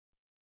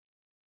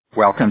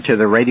Welcome to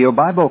the Radio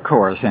Bible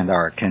Course and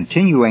our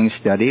continuing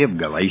study of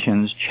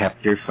Galatians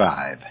chapter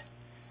 5.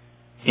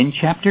 In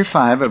chapter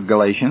 5 of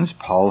Galatians,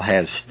 Paul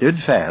has stood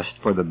fast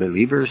for the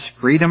believer's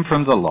freedom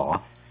from the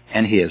law,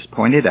 and he has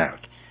pointed out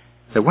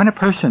that when a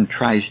person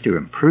tries to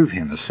improve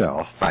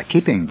himself by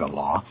keeping the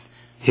law,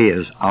 he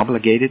is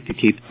obligated to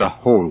keep the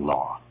whole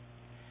law.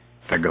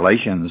 The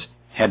Galatians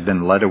had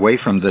been led away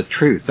from the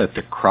truth that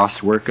the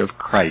cross work of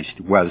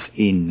Christ was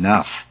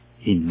enough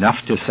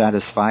to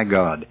satisfy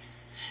God,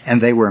 and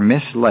they were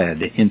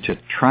misled into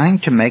trying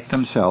to make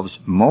themselves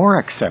more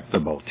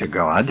acceptable to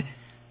God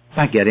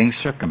by getting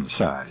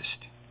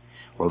circumcised.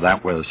 Well,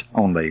 that was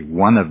only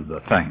one of the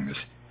things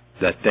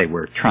that they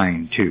were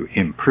trying to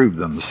improve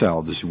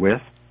themselves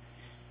with.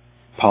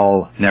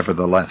 Paul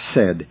nevertheless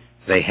said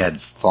they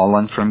had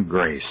fallen from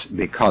grace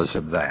because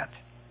of that.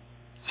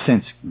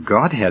 Since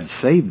God had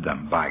saved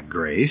them by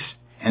grace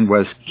and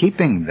was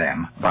keeping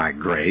them by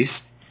grace,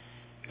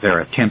 their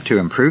attempt to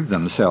improve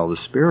themselves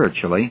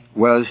spiritually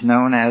was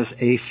known as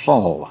a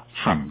fall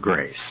from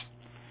grace.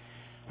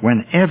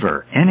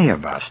 Whenever any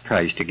of us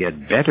tries to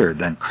get better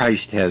than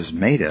Christ has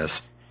made us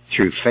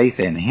through faith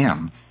in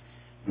Him,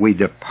 we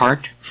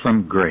depart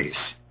from grace.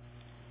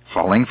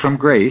 Falling from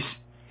grace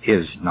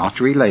is not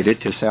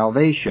related to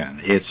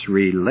salvation. It's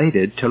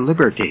related to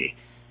liberty.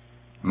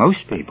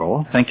 Most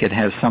people think it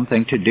has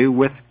something to do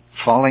with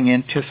falling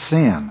into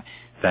sin.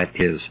 That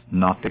is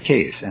not the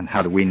case. And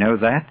how do we know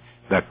that?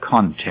 The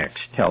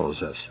context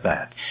tells us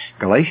that.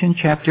 Galatians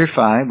chapter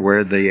 5,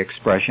 where the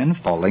expression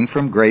falling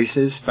from grace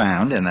is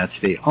found, and that's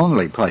the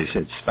only place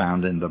it's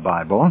found in the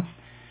Bible,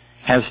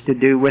 has to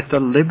do with the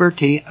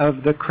liberty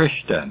of the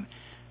Christian,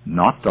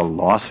 not the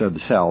loss of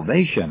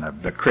salvation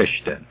of the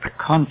Christian. The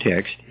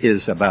context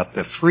is about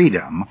the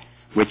freedom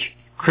which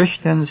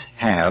Christians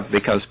have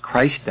because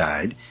Christ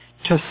died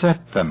to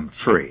set them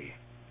free.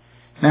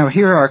 Now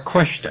here are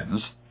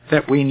questions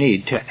that we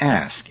need to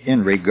ask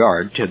in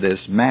regard to this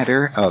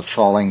matter of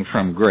falling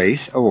from grace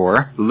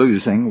or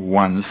losing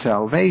one's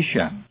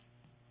salvation.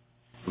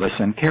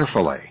 Listen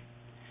carefully.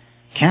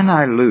 Can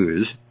I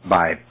lose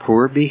by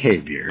poor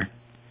behavior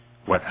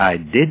what I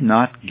did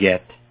not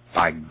get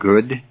by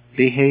good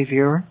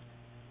behavior?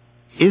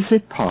 Is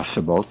it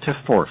possible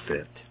to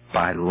forfeit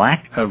by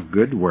lack of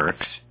good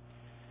works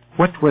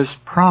what was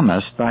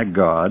promised by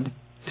God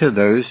to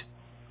those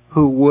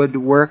who would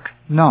work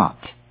not?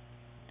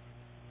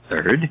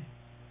 Third,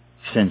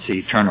 since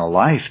eternal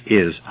life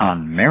is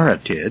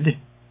unmerited,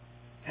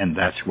 and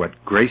that's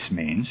what grace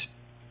means,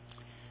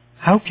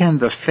 how can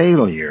the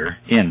failure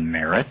in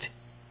merit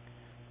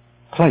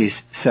place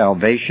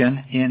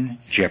salvation in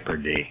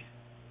jeopardy?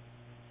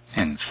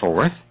 And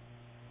fourth,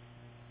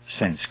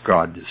 since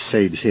God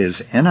saves His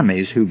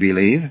enemies who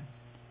believe,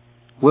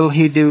 will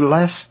He do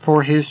less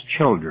for His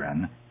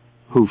children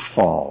who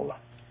fall?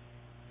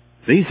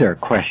 These are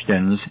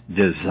questions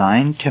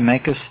designed to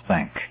make us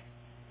think,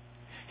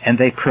 and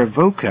they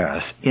provoke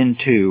us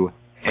into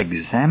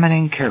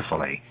examining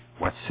carefully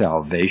what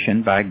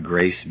salvation by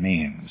grace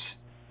means.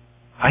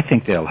 I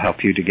think they'll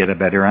help you to get a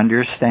better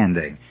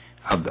understanding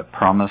of the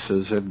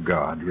promises of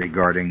God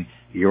regarding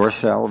your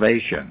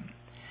salvation.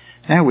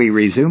 Now we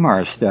resume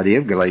our study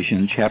of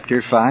Galatians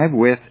chapter 5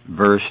 with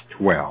verse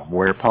 12,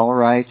 where Paul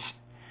writes,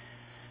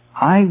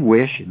 I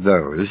wish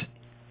those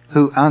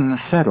who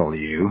unsettle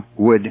you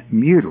would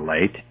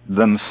mutilate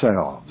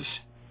themselves.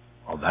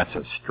 Well, that's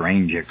a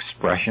strange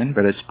expression,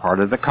 but it's part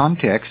of the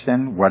context.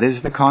 And what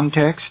is the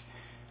context?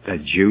 The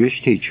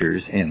Jewish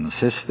teachers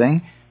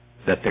insisting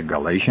that the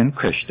Galatian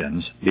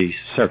Christians be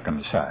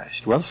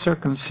circumcised. Well,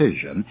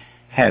 circumcision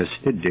has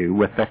to do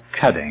with the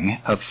cutting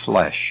of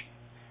flesh.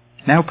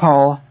 Now,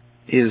 Paul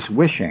is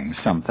wishing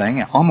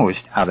something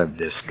almost out of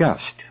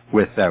disgust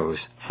with those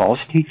false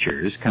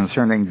teachers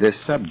concerning this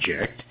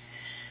subject,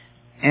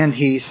 and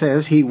he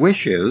says he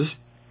wishes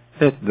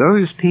that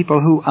those people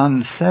who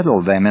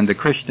unsettle them in the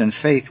Christian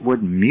faith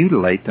would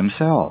mutilate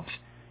themselves.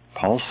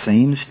 Paul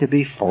seems to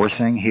be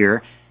forcing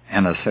here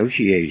an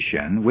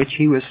association which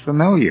he was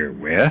familiar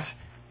with,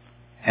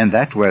 and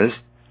that was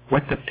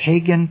what the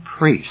pagan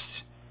priests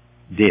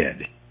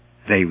did.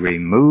 They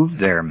removed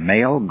their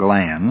male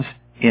glands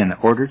in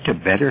order to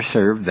better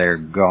serve their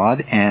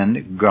god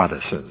and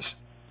goddesses.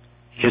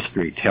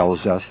 History tells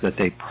us that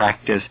they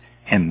practiced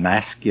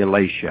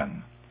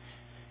emasculation.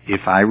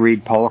 If I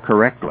read Paul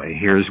correctly,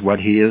 here's what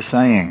he is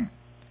saying,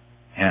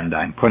 and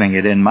I'm putting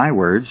it in my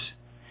words.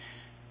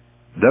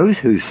 Those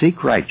who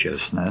seek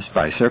righteousness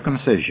by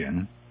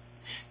circumcision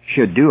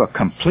should do a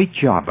complete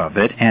job of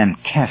it and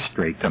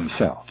castrate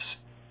themselves.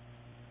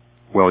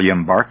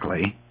 William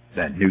Barclay,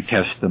 that New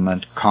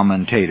Testament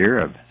commentator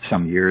of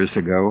some years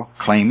ago,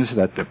 claims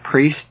that the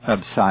priests of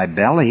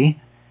Cybele,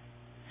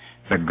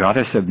 the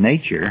goddess of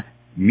nature,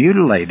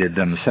 mutilated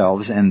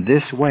themselves in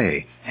this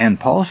way, and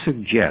Paul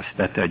suggests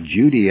that the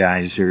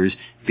Judaizers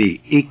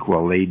be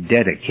equally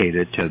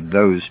dedicated to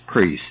those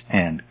priests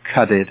and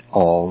cut it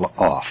all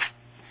off.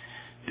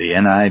 The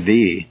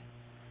NIV,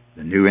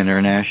 the New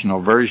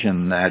International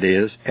Version, that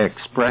is,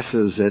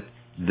 expresses it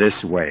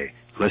this way.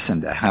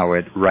 Listen to how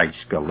it writes,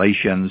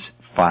 Galatians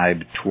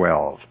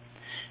 5:12.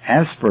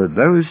 As for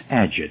those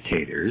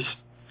agitators,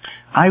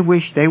 I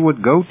wish they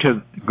would go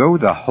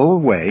the whole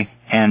way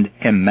and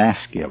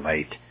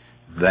emasculate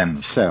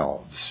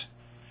themselves.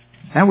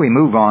 Now we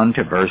move on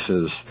to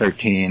verses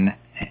 13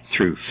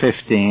 through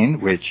 15,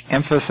 which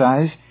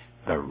emphasize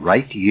the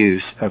right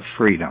use of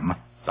freedom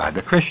by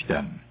the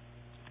Christian.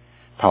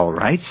 Paul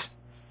writes,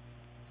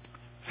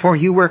 "For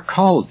you were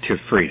called to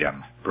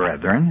freedom,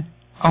 brethren,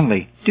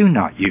 only do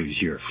not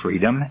use your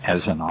freedom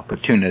as an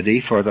opportunity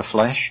for the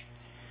flesh,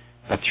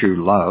 but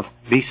through love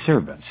be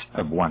servants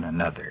of one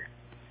another.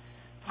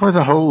 For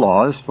the whole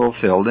law is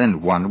fulfilled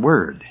in one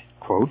word,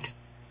 quote,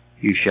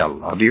 you shall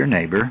love your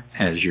neighbor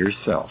as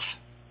yourself,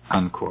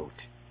 unquote.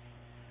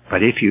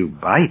 But if you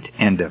bite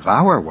and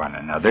devour one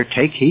another,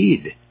 take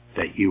heed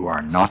that you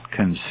are not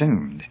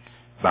consumed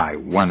by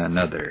one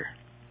another."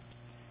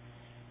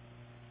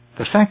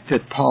 The fact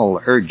that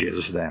Paul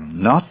urges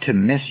them not to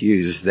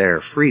misuse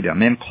their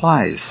freedom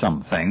implies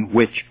something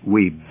which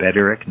we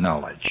better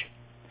acknowledge.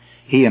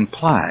 He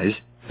implies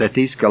that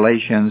these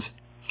Galatians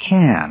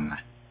can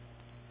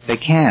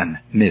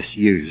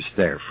misuse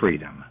their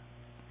freedom.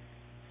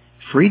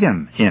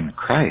 Freedom in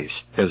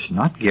Christ does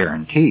not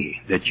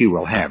guarantee that you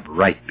will have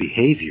right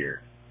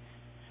behavior,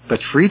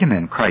 but freedom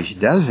in Christ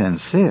does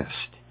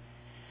insist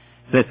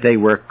that they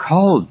were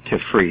called to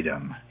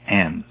freedom,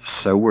 and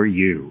so were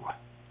you.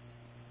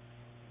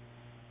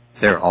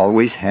 There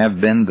always have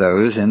been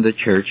those in the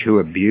church who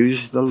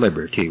abused the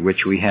liberty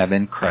which we have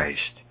in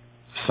Christ.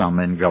 Some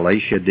in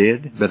Galatia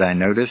did, but I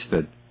noticed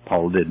that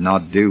Paul did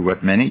not do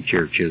what many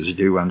churches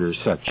do under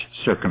such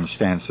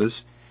circumstances.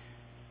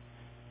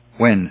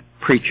 When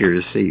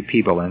preachers see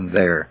people in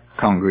their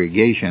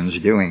congregations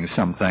doing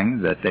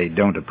something that they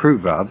don't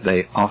approve of,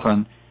 they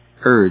often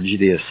urge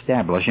the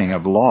establishing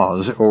of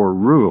laws or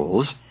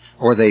rules,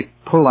 or they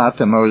pull out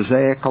the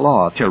Mosaic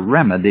law to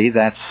remedy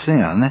that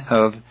sin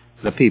of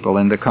the people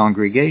in the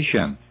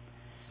congregation.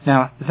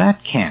 Now,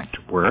 that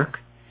can't work,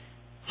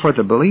 for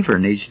the believer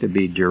needs to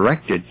be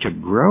directed to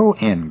grow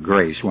in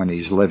grace when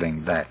he's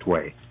living that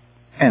way.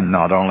 And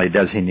not only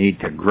does he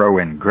need to grow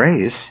in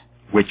grace,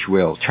 which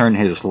will turn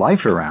his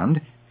life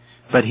around,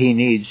 but he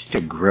needs to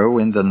grow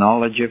in the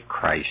knowledge of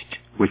Christ,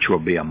 which will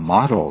be a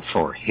model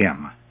for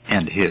him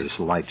and his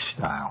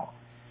lifestyle.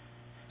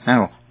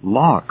 Now,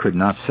 law could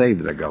not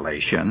save the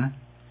Galatian,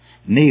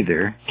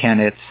 neither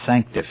can it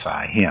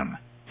sanctify him,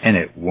 and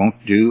it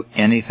won't do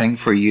anything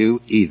for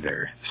you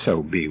either,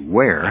 so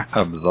beware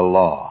of the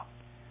law.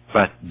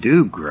 But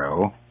do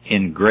grow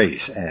in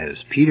grace,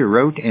 as Peter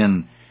wrote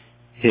in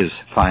his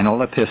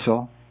final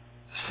epistle,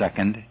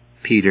 2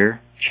 Peter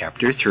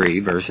chapter 3,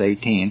 verse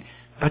 18,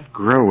 but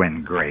grow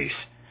in grace,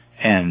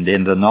 and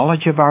in the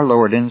knowledge of our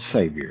Lord and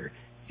Savior,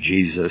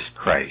 Jesus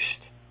Christ.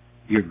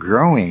 You're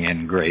growing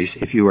in grace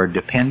if you are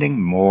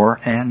depending more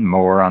and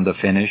more on the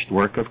finished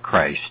work of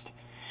Christ,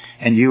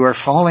 and you are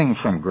falling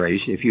from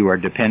grace if you are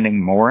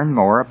depending more and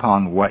more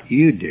upon what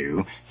you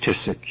do to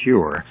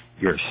secure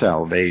your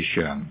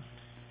salvation.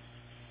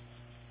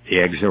 The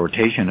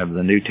exhortation of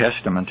the New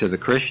Testament to the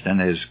Christian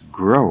is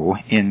grow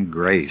in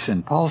grace.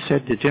 And Paul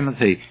said to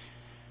Timothy,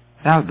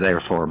 "Thou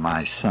therefore,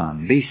 my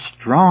son, be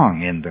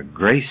strong in the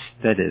grace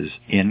that is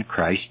in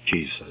Christ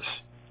Jesus."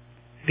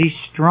 Be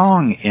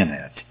strong in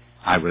it.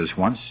 I was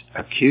once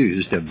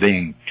accused of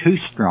being too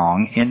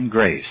strong in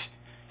grace,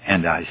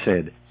 and I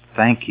said,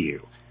 "Thank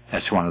you.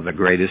 That's one of the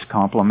greatest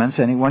compliments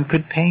anyone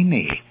could pay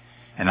me."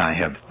 And I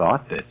have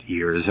thought that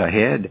years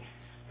ahead,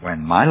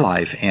 when my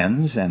life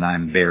ends and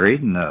I'm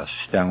buried and a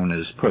stone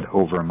is put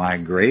over my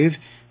grave,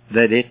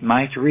 that it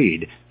might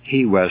read,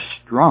 "He was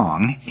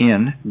strong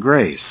in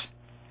grace."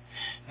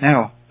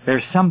 Now,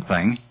 there's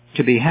something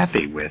to be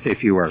happy with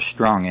if you are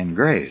strong in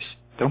grace.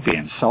 Don't be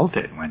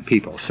insulted when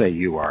people say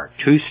you are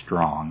too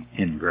strong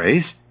in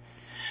grace,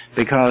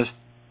 because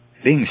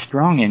being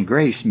strong in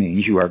grace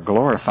means you are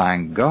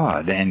glorifying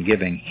God and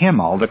giving Him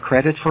all the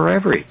credit for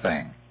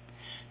everything.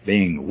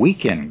 Being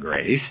weak in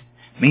grace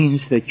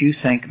means that you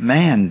think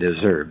man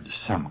deserves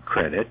some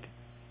credit,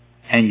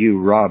 and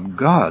you rob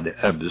God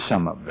of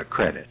some of the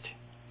credit.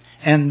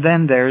 And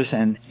then there's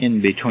an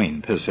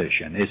in-between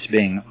position. It's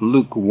being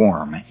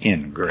lukewarm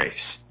in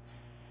grace.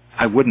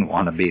 I wouldn't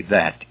want to be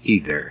that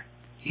either.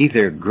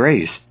 Either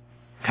grace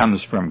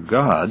comes from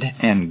God,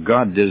 and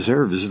God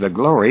deserves the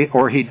glory,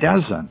 or He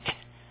doesn't.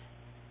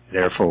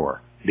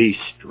 Therefore, be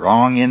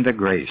strong in the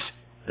grace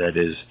that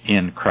is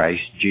in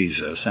Christ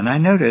Jesus. And I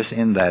notice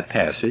in that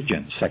passage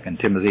in 2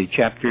 Timothy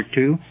chapter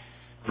 2,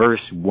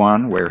 verse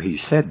 1, where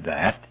he said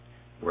that,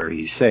 where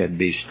he said,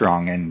 "Be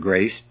strong in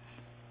grace,"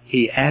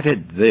 he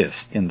added this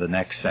in the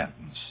next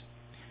sentence,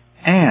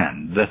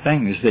 "And the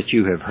things that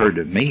you have heard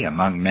of me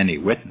among many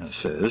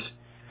witnesses,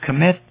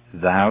 commit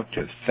thou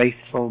to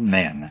faithful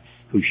men,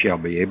 who shall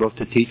be able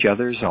to teach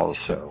others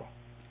also."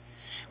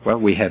 Well,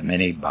 we have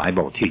many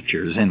Bible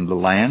teachers in the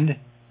land.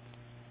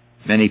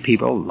 Many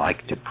people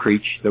like to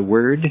preach the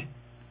Word,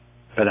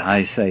 but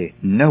I say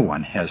no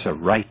one has a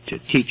right to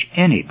teach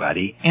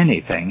anybody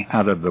anything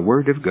out of the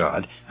Word of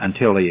God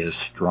until he is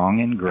strong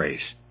in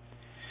grace.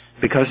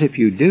 because if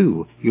you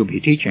do, you'll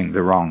be teaching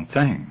the wrong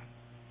thing.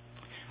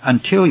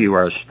 Until you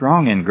are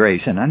strong in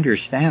grace and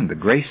understand the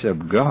grace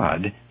of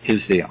God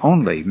is the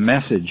only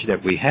message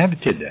that we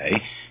have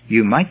today,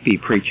 you might be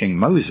preaching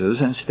Moses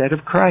instead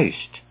of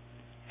Christ.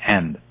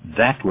 And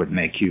that would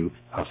make you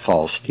a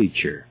false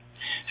teacher.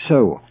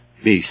 So,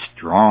 be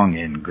strong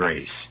in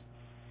grace.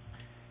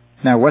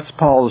 Now, what's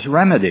Paul's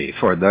remedy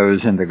for those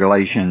in the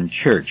Galatian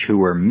church who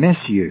were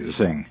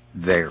misusing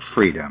their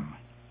freedom?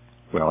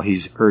 Well,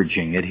 he's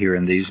urging it here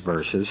in these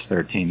verses,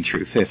 13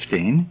 through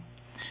 15.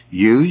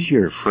 Use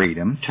your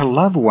freedom to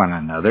love one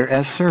another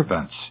as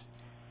servants.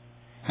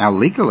 Now,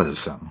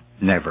 legalism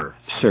never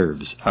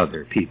serves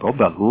other people,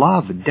 but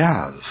love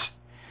does.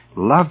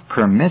 Love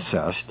permits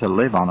us to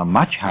live on a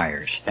much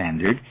higher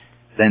standard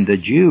than the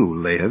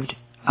Jew lived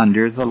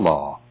under the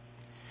law.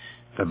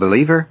 The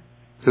believer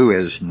who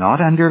is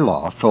not under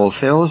law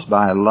fulfills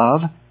by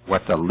love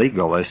what the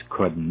legalist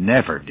could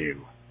never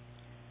do.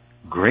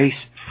 Grace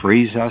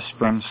frees us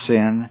from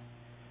sin,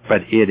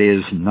 but it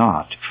is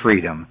not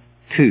freedom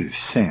to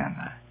sin.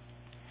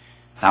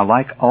 Now,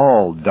 like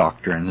all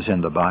doctrines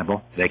in the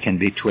Bible, they can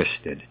be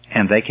twisted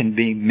and they can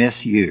be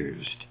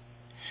misused.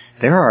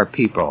 There are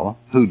people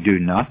who do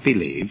not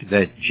believe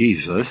that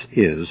Jesus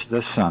is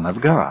the Son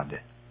of God.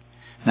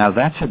 Now,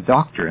 that's a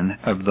doctrine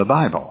of the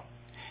Bible.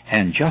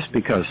 And just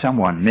because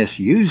someone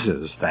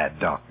misuses that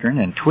doctrine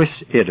and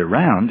twists it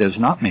around does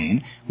not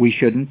mean we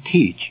shouldn't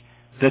teach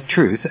the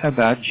truth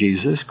about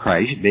Jesus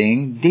Christ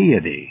being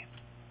deity.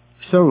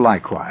 So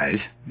likewise,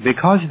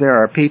 because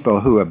there are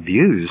people who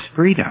abuse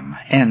freedom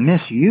and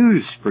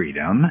misuse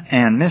freedom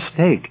and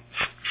mistake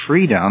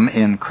freedom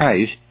in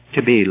Christ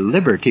to be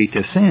liberty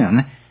to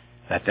sin,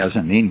 that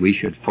doesn't mean we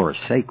should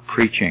forsake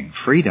preaching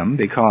freedom,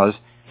 because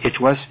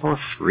it was for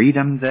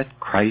freedom that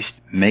Christ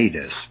made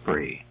us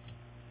free.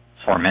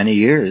 For many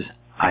years,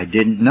 I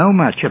didn't know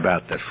much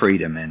about the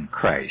freedom in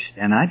Christ,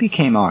 and I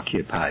became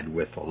occupied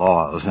with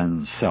laws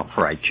and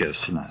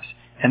self-righteousness,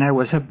 and I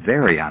was a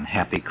very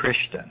unhappy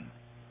Christian.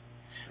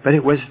 But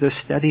it was the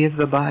study of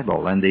the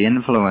Bible and the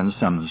influence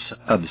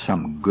of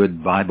some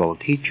good Bible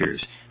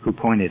teachers who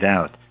pointed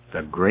out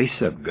the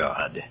grace of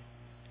God.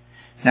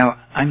 Now,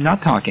 I'm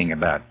not talking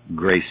about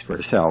grace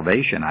for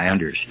salvation. I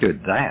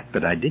understood that,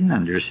 but I didn't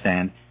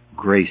understand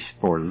grace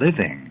for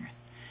living.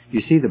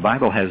 You see, the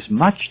Bible has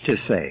much to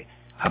say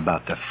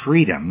about the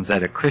freedom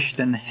that a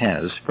Christian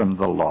has from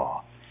the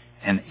law.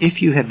 And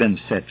if you have been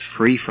set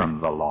free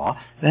from the law,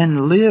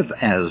 then live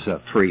as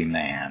a free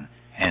man,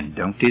 and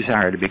don't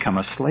desire to become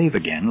a slave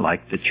again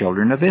like the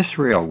children of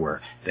Israel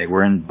were. They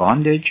were in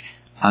bondage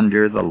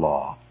under the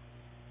law.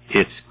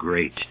 It's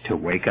great to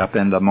wake up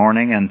in the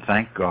morning and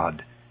thank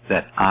God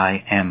that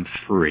I am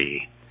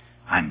free.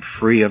 I'm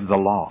free of the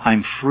law.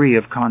 I'm free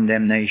of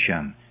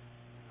condemnation.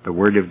 The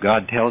Word of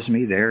God tells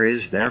me there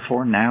is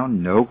therefore now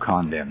no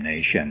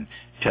condemnation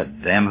to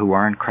them who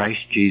are in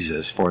Christ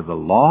Jesus, for the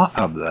law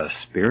of the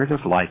Spirit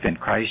of life in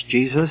Christ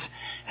Jesus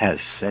has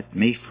set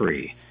me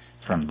free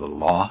from the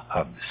law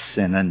of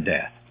sin and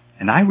death.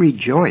 And I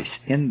rejoice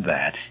in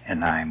that,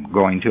 and I'm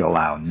going to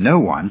allow no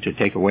one to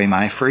take away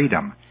my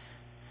freedom.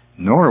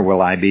 Nor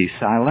will I be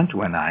silent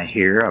when I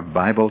hear of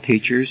Bible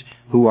teachers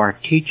who are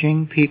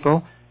teaching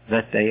people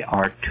that they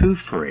are too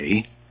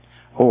free,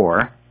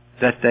 or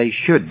that they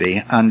should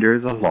be under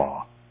the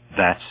law.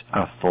 That's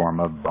a form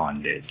of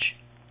bondage.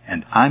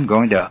 And I'm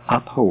going to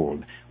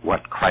uphold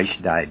what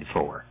Christ died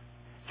for.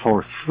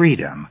 For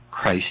freedom,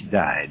 Christ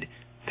died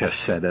to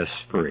set us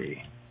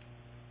free.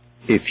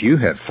 If you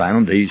have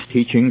found these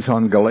teachings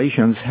on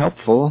Galatians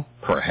helpful,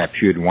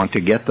 perhaps you'd want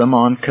to get them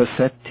on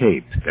cassette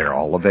tape. They're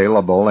all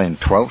available in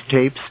 12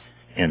 tapes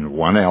in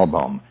one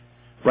album.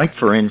 Write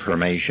for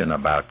information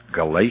about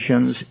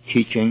Galatians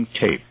teaching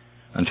tape.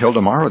 Until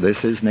tomorrow, this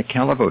is Nick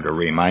Calavoda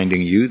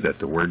reminding you that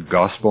the word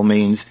gospel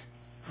means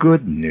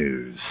good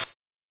news.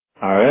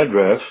 Our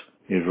address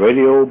is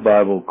Radio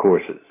Bible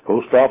Courses,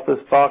 Post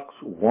Office Box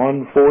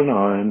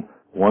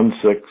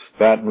 14916,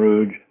 Baton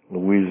Rouge,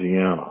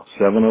 Louisiana,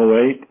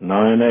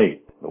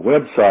 70898. The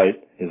website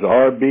is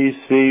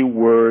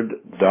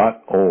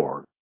rbcword.org.